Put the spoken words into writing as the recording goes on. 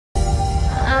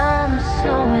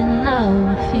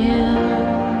love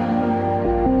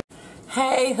you.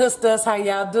 Hey hoodsters, how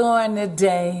y'all doing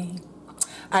today?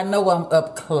 I know I'm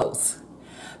up close.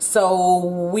 So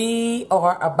we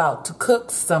are about to cook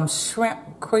some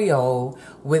shrimp Creole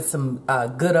with some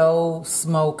good old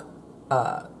smoked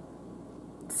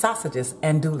sausages,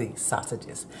 andouille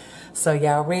sausages. So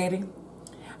y'all ready?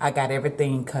 I got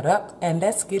everything cut up and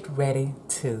let's get ready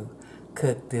to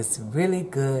cook this really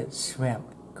good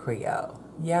shrimp Creole.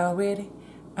 Y'all ready?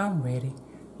 I'm ready.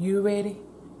 You ready?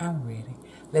 I'm ready.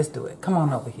 Let's do it. Come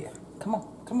on over here. Come on,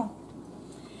 come on.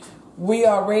 We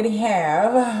already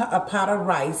have a pot of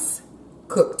rice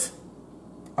cooked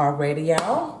already,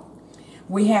 y'all.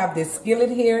 We have this skillet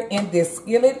here. In this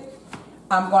skillet,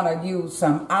 I'm going to use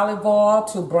some olive oil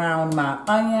to brown my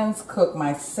onions, cook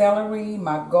my celery,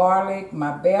 my garlic,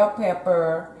 my bell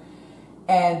pepper,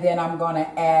 and then I'm going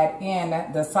to add in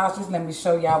the sausage. Let me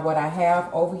show y'all what I have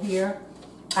over here.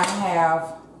 I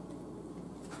have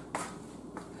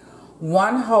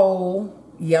one whole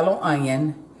yellow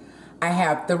onion. I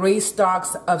have 3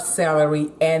 stalks of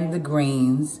celery and the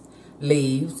greens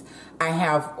leaves. I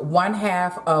have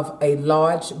 1/2 of a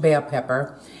large bell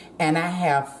pepper, and I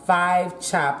have 5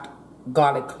 chopped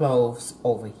garlic cloves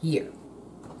over here.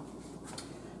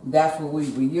 That's what we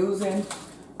were using.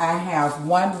 I have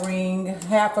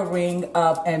half a ring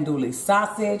of andouille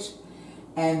sausage,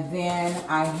 and then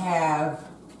I have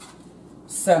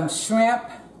some shrimp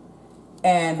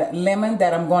and lemon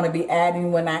that I'm going to be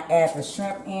adding when I add the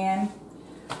shrimp in.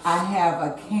 I have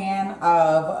a can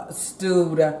of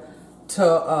stewed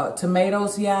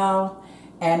tomatoes, y'all.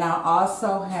 And I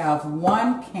also have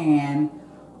 1 can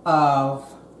of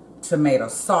tomato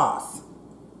sauce.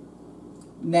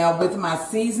 Now with my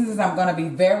seasonings, I'm going to be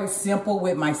very simple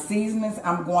with my seasonings.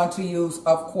 I'm going to use,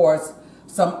 of course,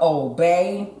 some Old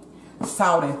Bay,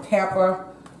 salt and pepper,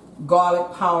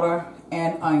 garlic powder,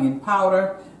 and onion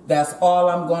powder. That's all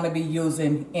I'm going to be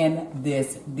using in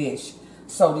this dish.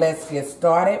 So let's get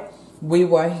started. We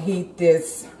will heat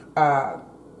this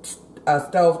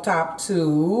stovetop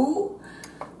to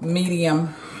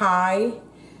medium high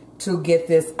to get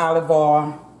this olive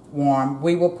oil warm.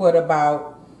 We will put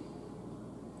about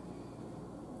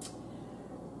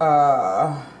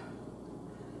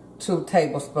 2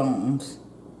 tablespoons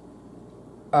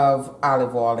of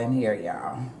olive oil in here,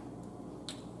 y'all.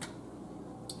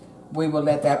 We will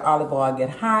let that olive oil get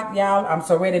hot, y'all. I'm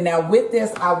so ready. Now with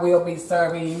this, I will be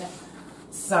serving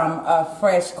some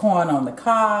fresh corn on the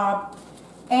cob.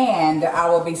 And I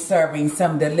will be serving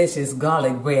some delicious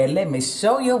garlic bread. Let me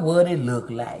show you what it look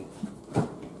like.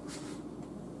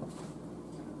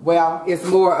 Well, it's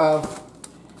more of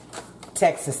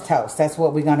Texas toast. That's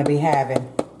what we're going to be having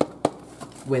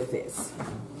with this.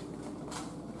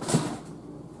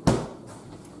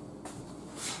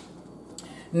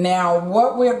 Now,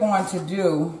 what we're going to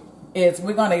do is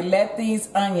we're going to let these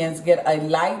onions get a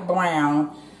light brown.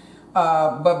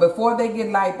 But before they get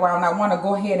light brown, I want to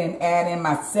go ahead and add in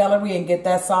my celery and get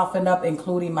that softened up,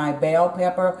 including my bell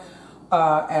pepper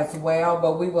as well.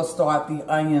 But we will start the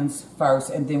onions first,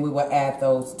 and then we will add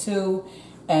those 2.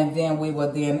 And then we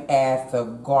will then add the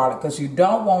garlic, because you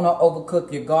don't want to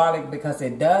overcook your garlic because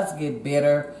it does get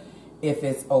bitter if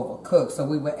it's overcooked. So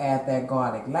we will add that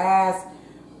garlic last.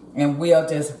 And we'll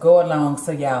just go along,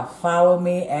 so y'all follow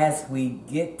me as we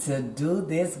get to do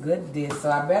this good dish.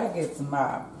 So I better get some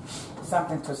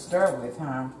something to stir with,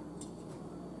 huh?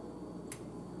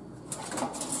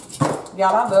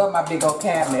 Y'all, I love my big old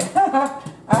cabinet.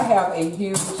 I have a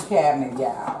huge cabinet,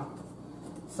 y'all.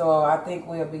 So I think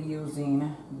we'll be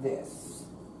using this.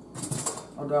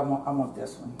 Although I want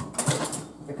this one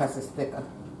because it's thicker.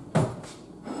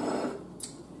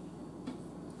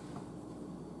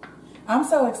 I'm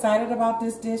so excited about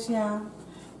this dish, y'all.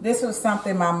 This was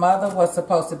something my mother was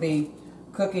supposed to be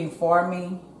cooking for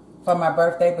me for my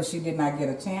birthday, but she did not get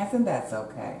a chance, and that's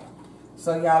okay.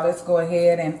 So, y'all, let's go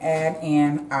ahead and add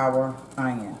in our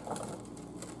onion.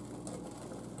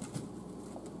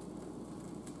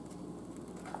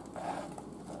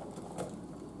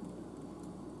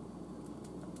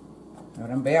 Well,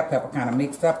 them bell pepper kind of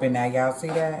mixed up in there. Y'all see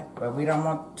that? But we don't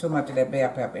want too much of that bell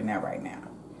pepper in there right now.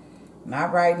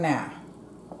 Not right now.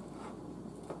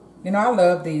 You know, I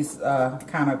love these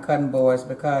kind of cutting boards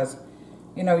because,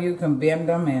 you know, you can bend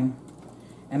them, and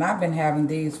I've been having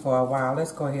these for a while.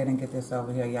 Let's go ahead and get this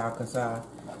over here, y'all, because all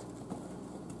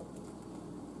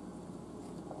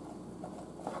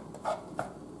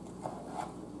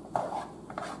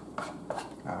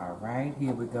right,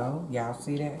 here we go. Y'all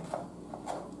see that?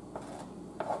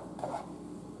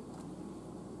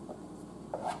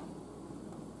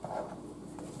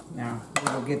 Now,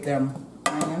 we will get them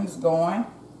onions going.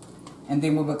 And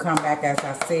then we will come back, as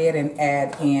I said, and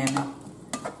add in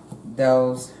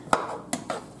those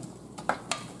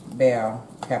bell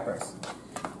peppers.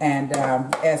 And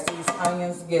as these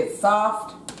onions get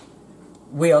soft,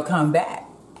 we'll come back.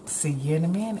 See you in a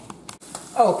minute.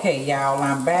 Okay, y'all,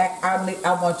 I'm back.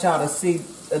 I want y'all to see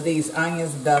these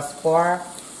onions thus far.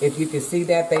 If you can see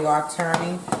that, they are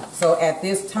turning. So at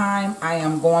this time, I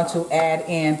am going to add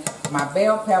in my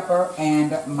bell pepper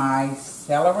and my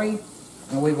celery.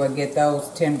 And we will get those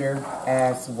tender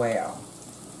as well.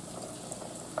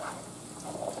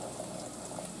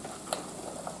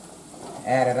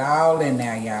 Add it all in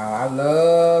there, y'all. I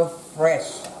love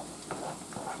fresh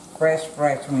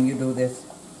when you do this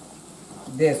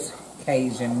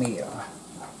Cajun meal.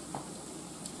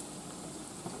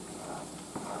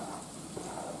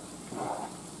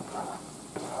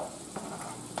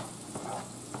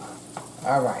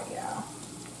 All right, y'all.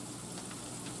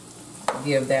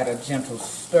 Give that a gentle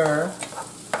stir.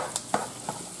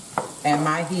 And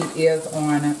my heat is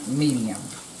on medium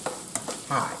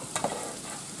high.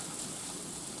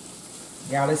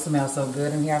 Y'all, it smells so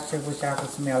good in here. I sure wish y'all could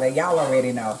smell that. Y'all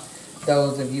already know.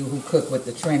 Those of you who cook with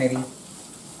the Trinity.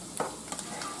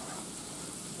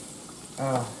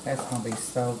 Oh, that's going to be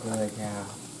so good, y'all.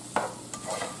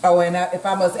 Oh, and if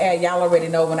I must add, y'all already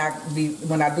know when I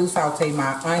do saute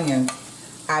my onions,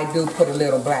 I do put a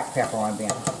little black pepper on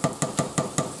them.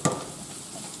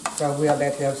 So we'll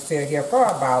let them sit here for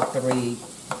about 3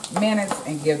 minutes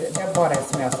and give it, boy, that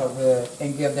smells so good,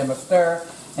 and give them a stir.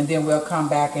 And then we'll come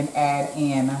back and add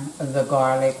in the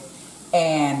garlic,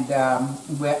 and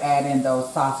we'll add in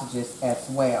those sausages as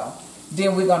well.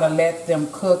 Then we're going to let them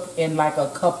cook in like a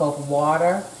cup of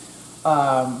water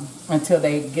until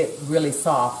they get really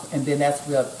soft. And then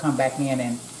we'll come back in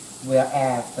and we'll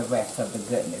add the rest of the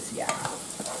goodness, y'all.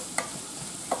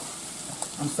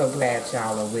 I'm so glad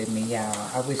y'all are with me, y'all.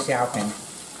 I wish y'all can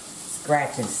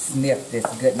scratch and sniff this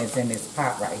goodness in this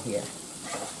pot right here.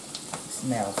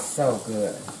 Smells so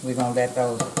good. We're going to let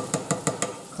those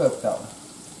cook though.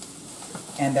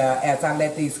 And as I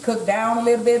let these cook down a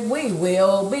little bit, we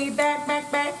will be back.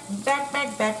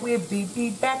 We'll be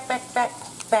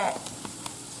back.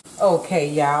 Okay,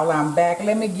 y'all, I'm back.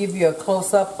 Let me give you a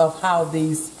close-up of how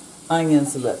these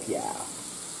onions look, y'all.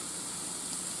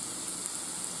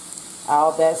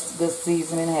 All that good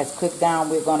seasoning has cooked down.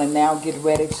 We're going to now get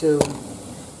ready to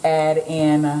add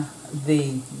in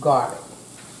the garlic.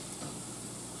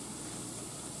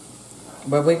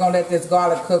 But we're going to let this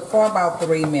garlic cook for about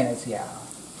 3 minutes, y'all.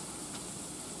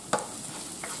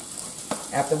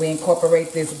 After we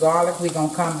incorporate this garlic, we're going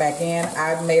to come back in.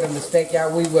 I made a mistake,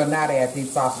 y'all. We will not add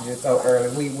these sausages so early.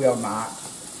 We will not.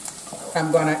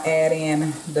 I'm going to add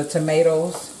in the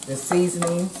tomatoes, the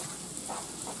seasonings,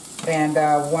 and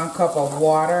 1 cup of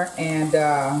water. And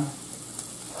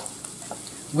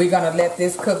we're going to let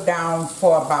this cook down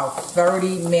for about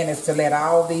 30 minutes to let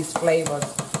all these flavors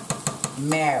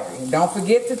marry. Don't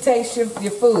forget to taste your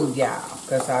food, y'all.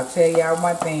 Because I'll tell y'all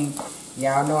one thing.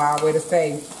 Y'all know I always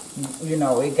say, you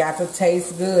know, it got to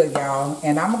taste good, y'all.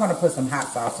 And I'm going to put some hot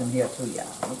sauce in here too, y'all.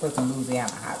 I'm going to put some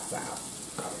Louisiana hot sauce.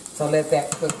 So let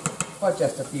that cook for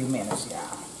just a few minutes,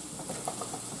 y'all.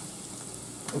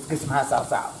 Let's get some hot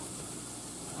sauce out.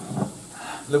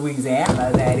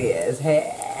 Louisiana, that is.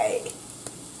 Hey.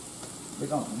 We're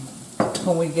going to,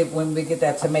 when we get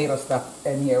that tomato stuff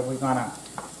in here, we're going to,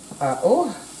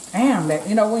 oh, damn, that,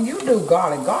 you know, when you do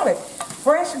garlic,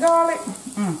 fresh garlic,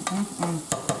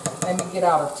 Let me get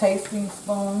out a tasting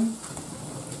spoon.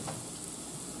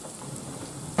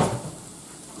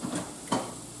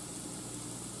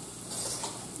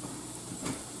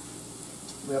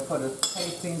 We'll put a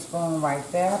tasting spoon right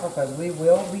there because we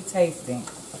will be tasting.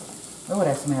 Oh,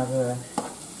 that smells good.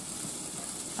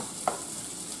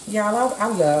 Y'all, I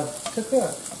love to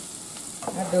cook.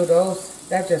 I do those.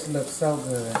 That just looks so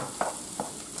good.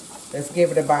 Let's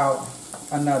give it about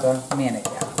another minute,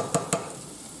 y'all.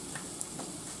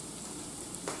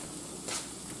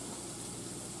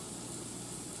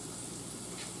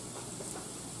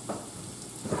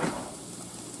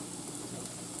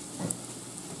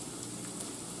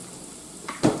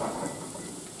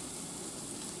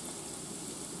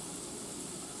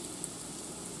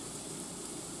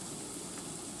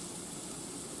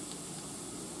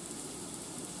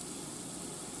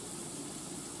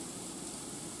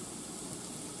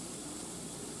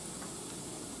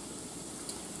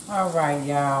 All right,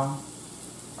 y'all.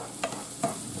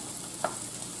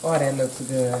 Boy, that looks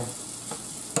good.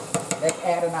 Let's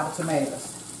add in our tomatoes.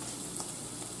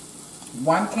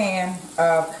 1 can.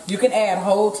 You can add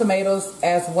whole tomatoes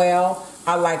as well.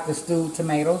 I like the stewed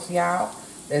tomatoes, y'all.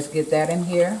 Let's get that in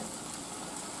here.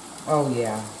 Oh,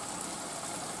 yeah.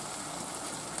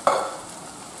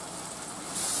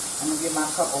 I'm gonna get my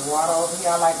cup of water over here.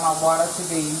 I like my water to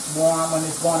be warm when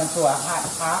it's going into a hot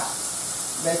pot.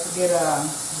 Let's get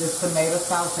this tomato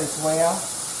sauce as well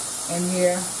in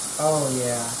here. Oh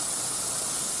yeah.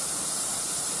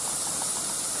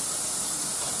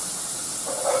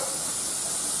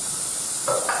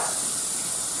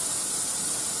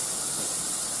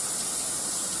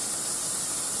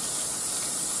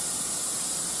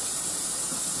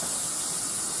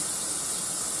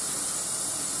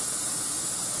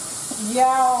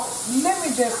 Y'all, let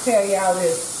me just tell y'all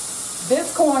this.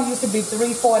 This corn used to be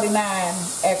 $3.49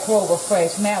 at Kroger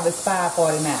Fresh. Now it's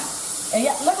 $5.49. And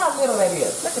y'all, look how little that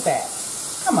is. Look at that.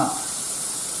 Come on.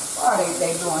 Why are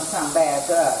they doing something bad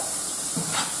to us?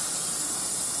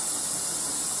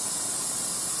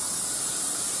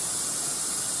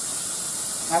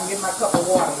 I'm getting my cup of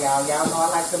water, y'all. Y'all know I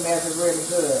like to measure really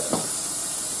good.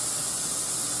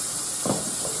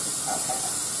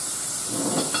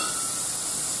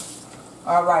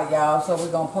 All right, y'all, so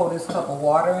we're going to pour this cup of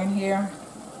water in here.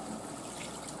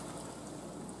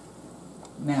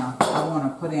 Now, I want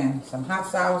to put in some hot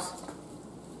sauce.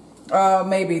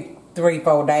 Maybe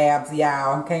 3-4 dabs,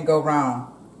 y'all. Can't go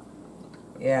wrong.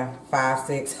 Yeah, 5,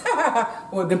 6.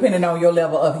 Well, depending on your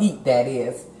level of heat, that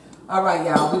is. All right,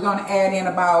 y'all, we're going to add in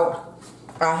about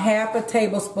a half a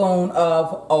tablespoon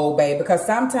of Old Bay, because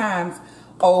sometimes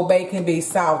Old Bay can be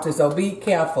salty, so be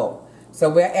careful. So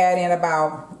we're adding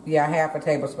about, yeah, half a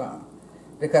tablespoon,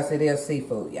 because it is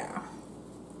seafood, y'all.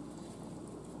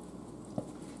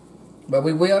 But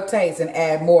we will taste and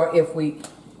add more if we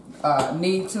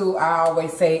need to. I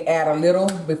always say add a little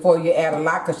before you add a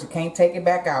lot, because you can't take it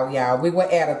back out, y'all. We will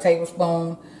add a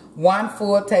tablespoon, 1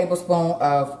 full tablespoon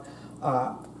of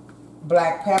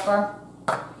black pepper.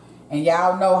 And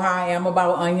y'all know how I am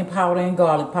about onion powder and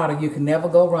garlic powder. You can never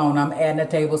go wrong. I'm adding a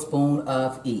tablespoon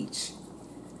of each.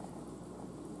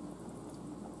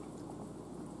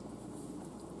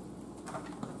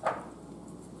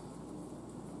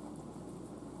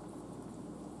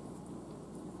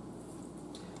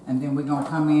 And then we're going to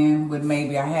come in with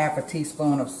maybe a half a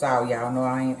teaspoon of salt. Y'all know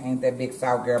I ain't that big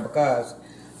salt girl, because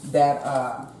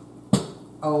that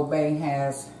Old Bay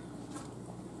has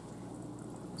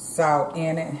salt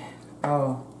in it.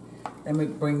 Oh, let me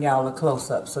bring y'all a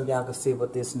close-up so y'all can see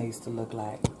what this needs to look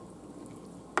like.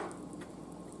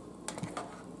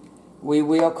 We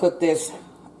will cook this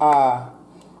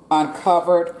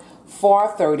uncovered for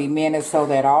 30 minutes so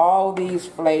that all these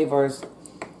flavors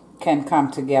can come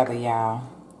together, y'all.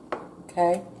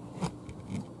 Okay.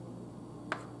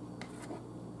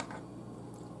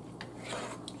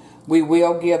 We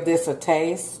will give this a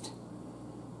taste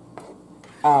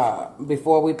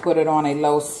before we put it on a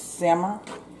low simmer.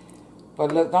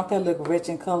 But look, don't that look rich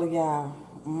in color, y'all?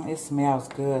 It smells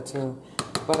good too.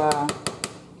 But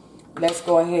let's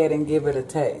go ahead and give it a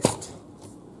taste.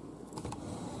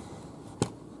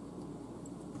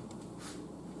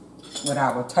 With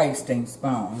our tasting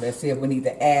spoon. Let's see if we need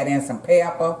to add in some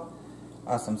pepper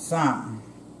or some something.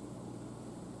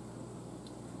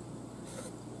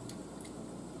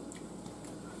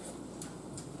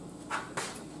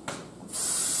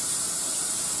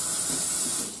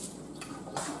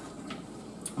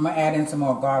 I'm going to add in some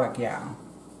more garlic, y'all.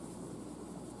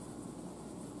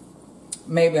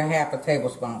 Maybe a half a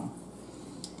tablespoon.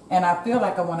 And I feel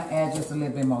like I want to add just a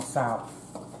little bit more salt.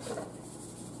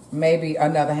 Maybe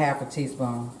another half a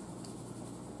teaspoon.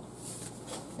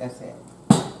 That's it.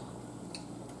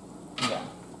 Yeah.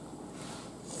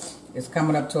 It's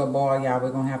coming up to a boil, y'all.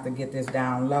 We're going to have to get this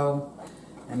down low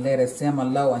and let it simmer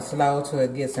low and slow till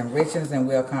it gets some richness, and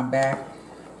we'll come back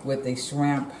with the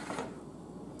shrimp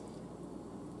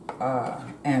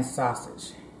and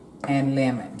sausage and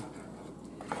lemon.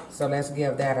 So let's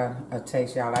give that a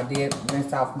taste, y'all. I did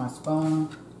rinse off my spoon.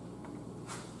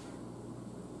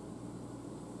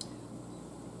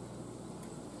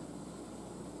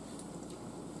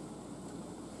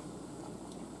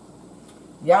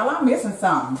 Y'all, I'm missing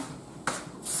something.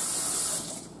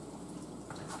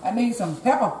 I need some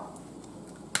pepper.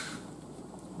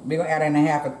 We're going to add in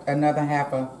another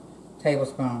half a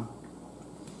tablespoon.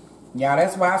 Y'all,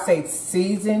 that's why I say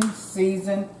season,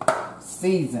 season,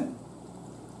 season.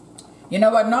 You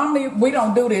know what? Normally we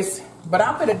don't do this, but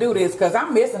I'm going to do this because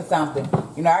I'm missing something.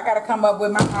 You know, I got to come up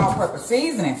with my all-purpose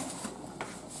seasoning.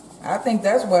 I think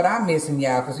that's what I'm missing,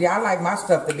 y'all, because y'all like my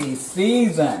stuff to be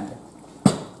seasoned.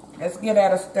 Let's get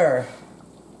that a stir.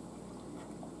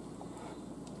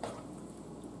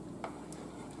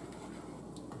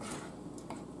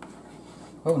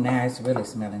 Oh, now it's really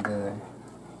smelling good.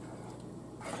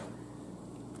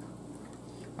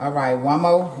 All right, one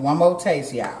more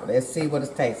taste, y'all. Let's see what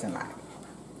it's tasting like.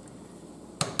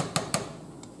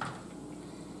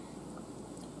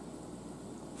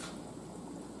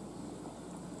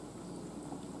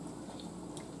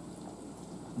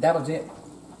 That was it.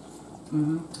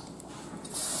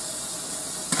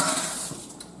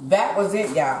 That was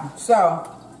it, y'all. So,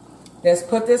 let's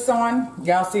put this on.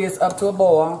 Y'all see it's up to a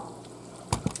boil.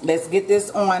 Let's get this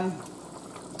on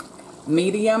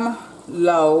medium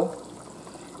low.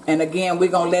 And again, we're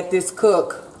going to let this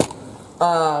cook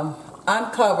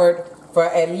uncovered for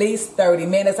at least 30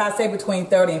 minutes. I say between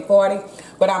 30 and 40.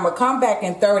 But I'm going to come back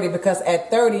in 30 because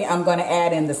at 30, I'm going to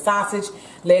add in the sausage.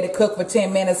 Let it cook for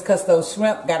 10 minutes because those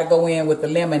shrimp got to go in with the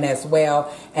lemon as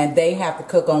well. And they have to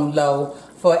cook on low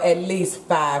for at least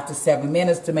 5 to 7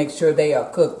 minutes to make sure they are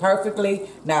cooked perfectly,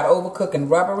 not overcooked and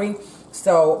rubbery.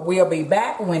 So we'll be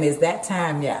back when it's that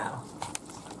time, y'all.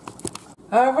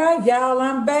 All right, y'all,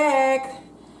 I'm back.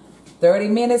 30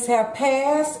 minutes have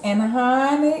passed, and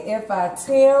honey, if I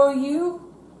tell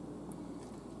you,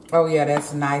 oh yeah,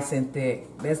 that's nice and thick.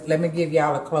 Let me give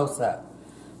y'all a close-up.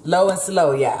 Low and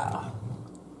slow, y'all.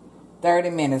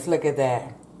 30 minutes, look at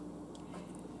that.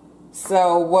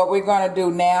 So what we're gonna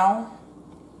do now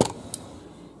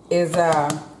is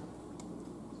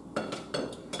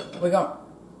we're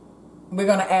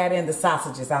gonna add in the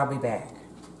sausages. I'll be back.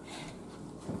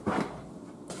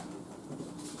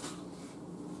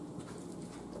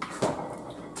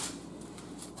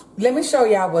 Let me show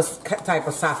y'all what type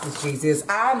of sausage these is.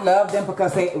 I love them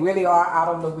because they really are out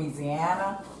of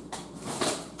Louisiana.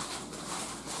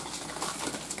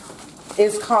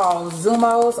 It's called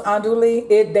Zumos Andouille.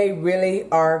 They really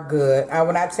are good.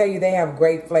 When I tell you they have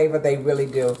great flavor, they really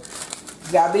do.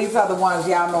 Now these are the ones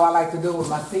y'all know I like to do with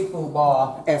my seafood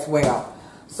ball as well.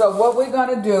 So what we're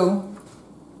gonna do,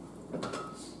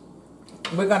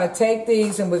 we're gonna take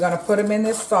these and we're gonna put them in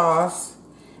this sauce.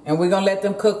 And we're going to let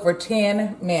them cook for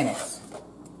 10 minutes.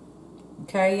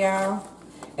 Okay, y'all?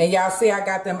 And y'all see I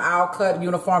got them all cut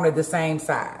uniformly the same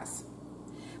size.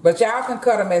 But y'all can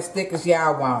cut them as thick as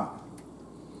y'all want.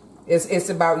 It's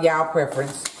about y'all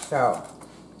preference. So,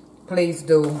 please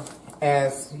do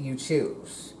as you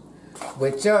choose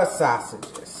with your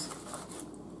sausages.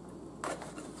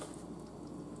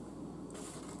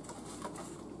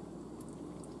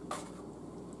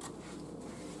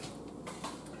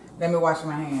 Let me wash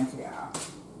my hands, y'all.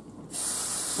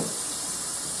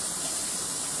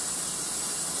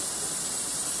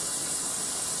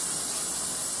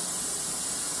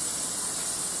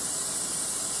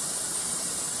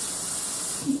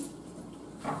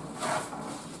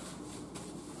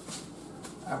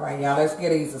 All right, y'all, let's give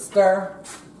these a stir.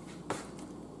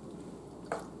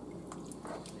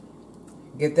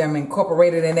 Get them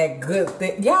incorporated in that good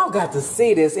thick. Y'all got to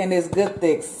see this in this good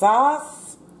thick sauce.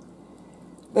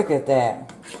 Look at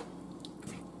that.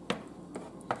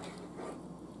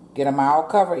 Get them all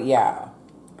covered, y'all.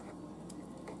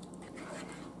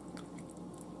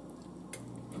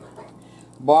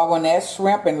 Boy, when that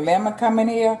shrimp and lemon come in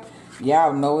here,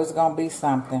 y'all know it's going to be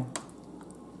something.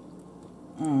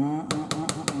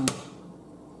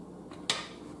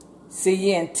 See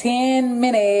you in 10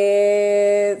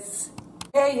 minutes.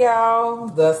 Hey, y'all.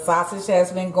 The sausage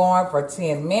has been going for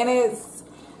 10 minutes.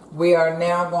 We are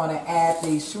now going to add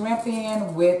the shrimp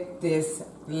in with this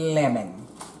lemon.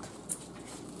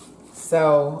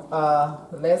 So,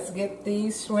 let's get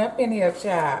these shrimp in here,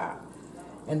 child.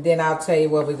 And then I'll tell you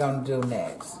what we're going to do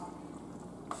next.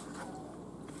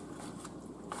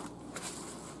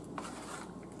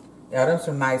 Yeah, them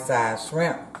some nice size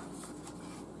shrimp.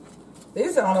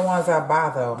 These are the only ones I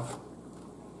buy, though.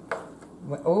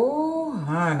 Oh,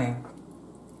 honey.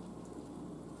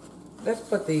 Let's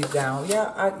put these down.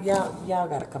 Y'all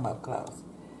gotta come up close.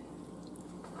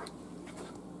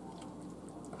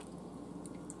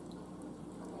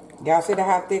 Y'all see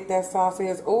how thick that sauce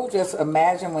is? Oh, just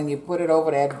imagine when you put it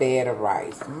over that bed of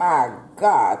rice. My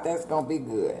God, that's gonna be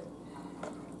good.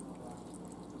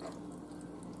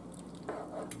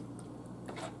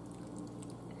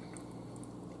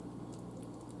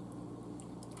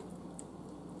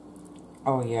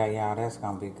 Oh yeah, y'all, that's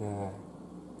gonna be good.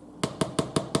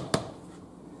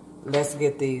 Let's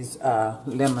get these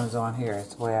lemons on here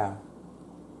as well.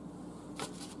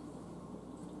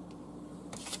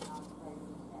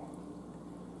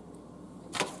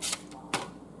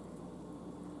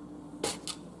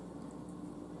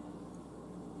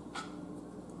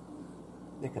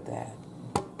 Look at that.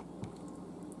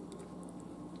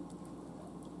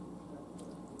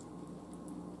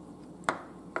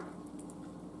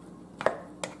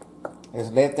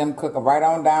 Just let them cook right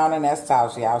on down in that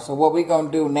sauce, y'all. So what we're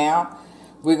going to do now,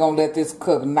 we're going to let this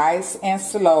cook nice and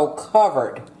slow,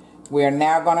 covered. We're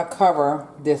now going to cover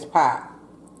this pot.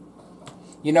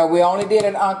 You know, we only did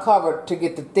it uncovered to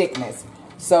get the thickness.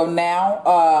 So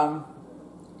now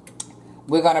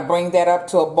We're going to bring that up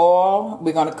to a boil.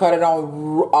 We're going to cut it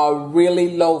on a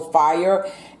really low fire,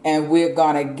 and we're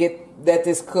going to let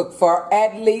this cook for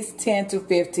at least 10 to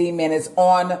 15 minutes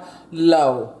on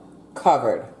low,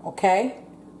 covered. Okay?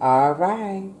 All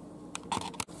right.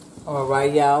 All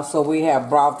right, y'all. So we have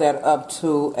brought that up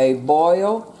to a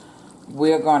boil.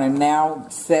 We're going to now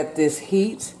set this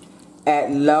heat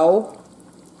at low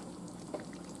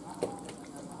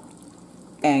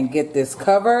and get this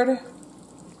covered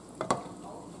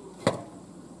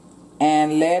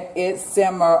and let it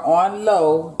simmer on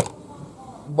low.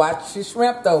 Watch your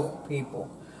shrimp though, people.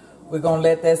 We're going to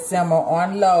let that simmer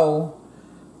on low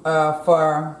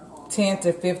for 10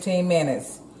 to 15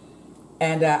 minutes.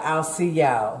 And I'll see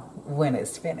y'all when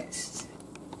it's finished.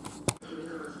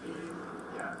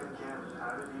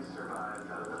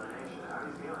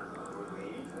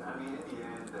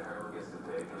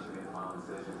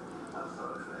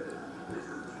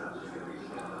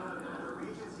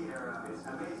 Era is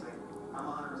amazing. I'm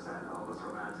 100% almost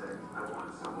romantic. I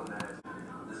want someone that